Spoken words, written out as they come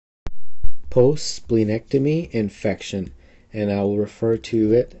Post-Splenectomy Infection, and I will refer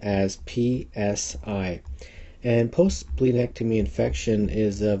to it as PSI. And post-splenectomy infection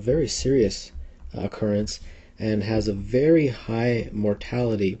is a very serious occurrence and has a very high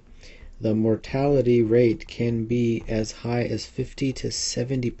mortality. The mortality rate can be as high as 50 to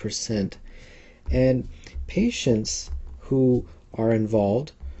 70%. And patients who are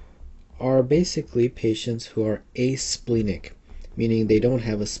involved are basically patients who are asplenic, meaning they don't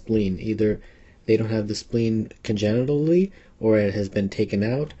have a spleen. Either they don't have the spleen congenitally, or it has been taken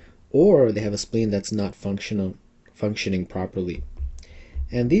out, or they have a spleen that's not functioning properly.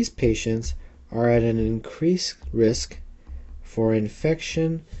 And these patients are at an increased risk for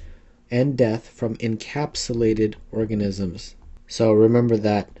infection and death from encapsulated organisms. So remember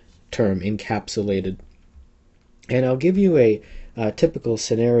that term, encapsulated. And I'll give you a typical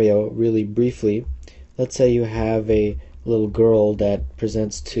scenario really briefly. Let's say you have a little girl that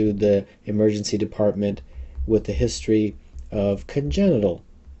presents to the emergency department with a history of congenital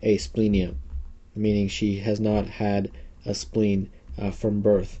asplenia, meaning she has not had a spleen from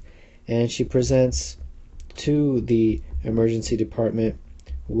birth. And she presents to the emergency department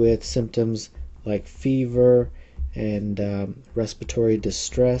with symptoms like fever and respiratory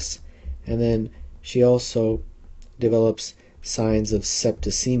distress, and then she also develops signs of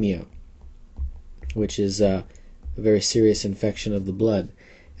septicemia, which is a very serious infection of the blood.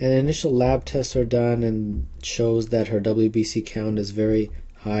 And initial lab tests are done and shows that her WBC count is very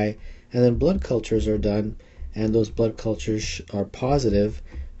high, and then blood cultures are done, and those blood cultures are positive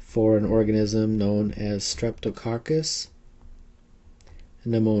for an organism known as Streptococcus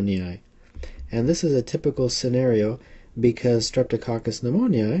pneumoniae. And this is a typical scenario because Streptococcus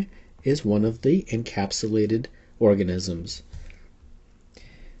pneumoniae is one of the encapsulated organisms.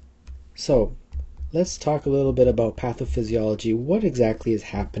 So let's talk a little bit about pathophysiology. What exactly is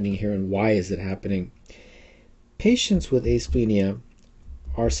happening here and why is it happening? Patients with asplenia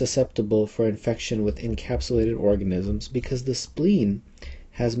are susceptible for infection with encapsulated organisms because the spleen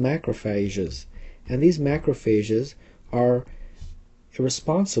has macrophages, and these macrophages are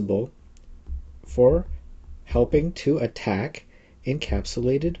responsible for helping to attack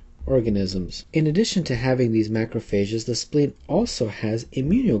encapsulated organisms. In addition to having these macrophages, the spleen also has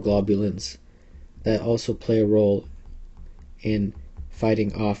immunoglobulins that also play a role in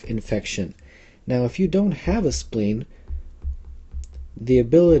fighting off infection. Now, if you don't have a spleen, the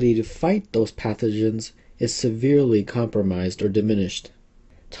ability to fight those pathogens is severely compromised or diminished.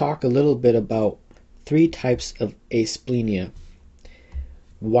 Talk a little bit about 3 types of asplenia.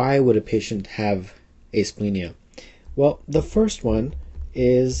 Why would a patient have asplenia? Well, the first one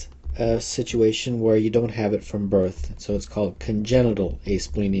is a situation where you don't have it from birth, so it's called congenital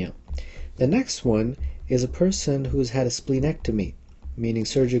asplenia. The next one is a person who's had a splenectomy, meaning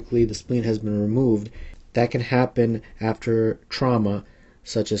surgically the spleen has been removed. That can happen after trauma,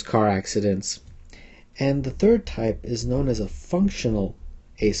 such as car accidents. And the third type is known as a functional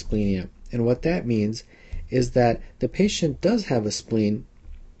asplenia. And what that means is that the patient does have a spleen,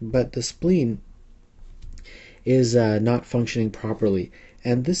 but the spleen is not functioning properly.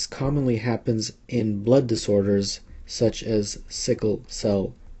 And this commonly happens in blood disorders such as sickle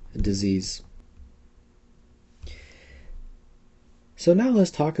cell disease. So now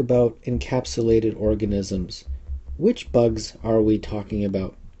let's talk about encapsulated organisms. Which bugs are we talking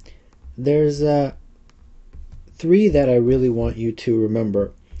about? There's 3 that I really want you to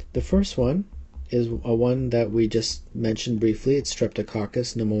remember. The first one is one that we just mentioned briefly. It's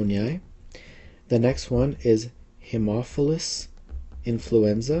Streptococcus pneumoniae. The next one is Haemophilus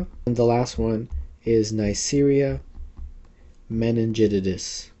influenza. And the last one is Neisseria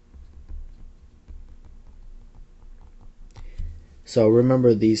meningitidis. So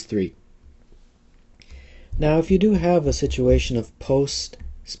remember these 3. Now, if you do have a situation of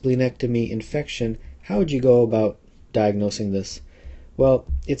post-splenectomy infection, how would you go about diagnosing this? Well,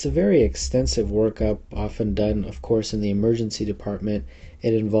 it's a very extensive workup, often done, of course, in the emergency department.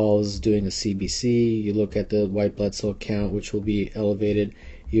 It involves doing a CBC. You look at the white blood cell count, which will be elevated.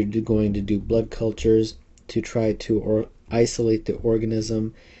 You're going to do blood cultures to try to isolate the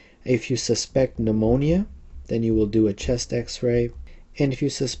organism. If you suspect pneumonia, then you will do a chest x-ray. And if you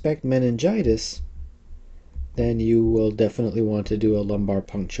suspect meningitis, then you will definitely want to do a lumbar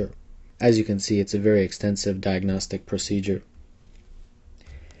puncture. As you can see, it's a very extensive diagnostic procedure.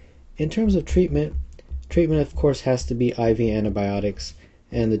 In terms of treatment of course has to be IV antibiotics,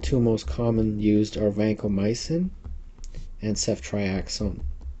 and the 2 most common used are vancomycin and ceftriaxone.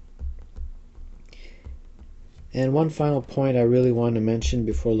 And one final point I really want to mention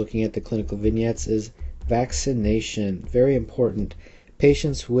before looking at the clinical vignettes is vaccination. Very important.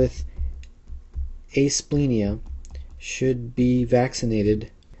 Patients with asplenia should be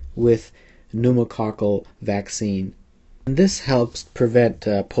vaccinated with pneumococcal vaccine. And this helps prevent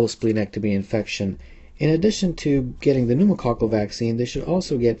post-splenectomy infection. In addition to getting the pneumococcal vaccine, they should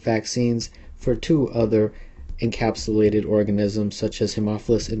also get vaccines for 2 other encapsulated organisms, such as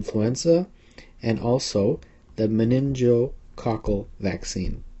Haemophilus influenza and also the meningococcal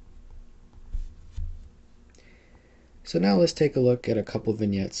vaccine. So now let's take a look at a couple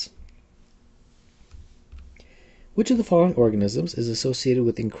vignettes. Which of the following organisms is associated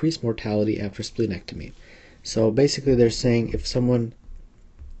with increased mortality after splenectomy? So basically they're saying if someone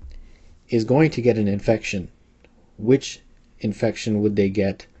is going to get an infection, which infection would they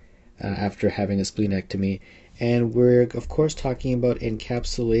get after having a splenectomy? And we're of course talking about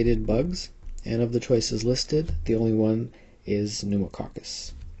encapsulated bugs, and of the choices listed, the only one is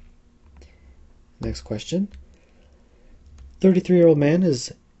pneumococcus. Next question. 33-year-old man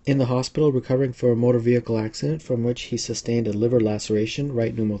is in the hospital recovering from a motor vehicle accident from which he sustained a liver laceration,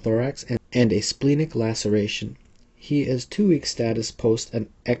 right pneumothorax, and a splenic laceration. He is 2-week status post an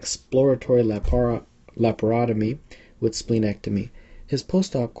exploratory laparotomy with splenectomy. His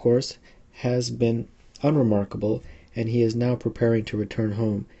post-op course has been unremarkable, and he is now preparing to return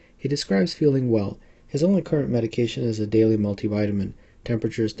home. He describes feeling well. His only current medication is a daily multivitamin.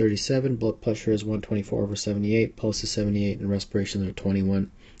 Temperature is 37, blood pressure is 124/78, pulse is 78, and respiration are 21.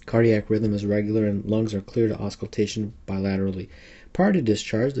 Cardiac rhythm is regular and lungs are clear to auscultation bilaterally. Prior to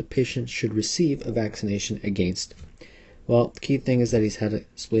discharge, the patient should receive a vaccination against. Well, the key thing is that he's had a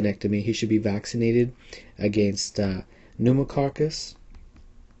splenectomy. He should be vaccinated against pneumococcus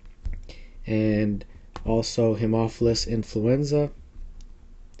and also Haemophilus influenza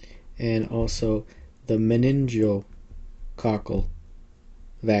and also the meningococcal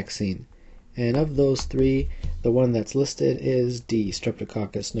vaccine. And of those 3, the one that's listed is D,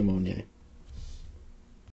 Streptococcus pneumoniae.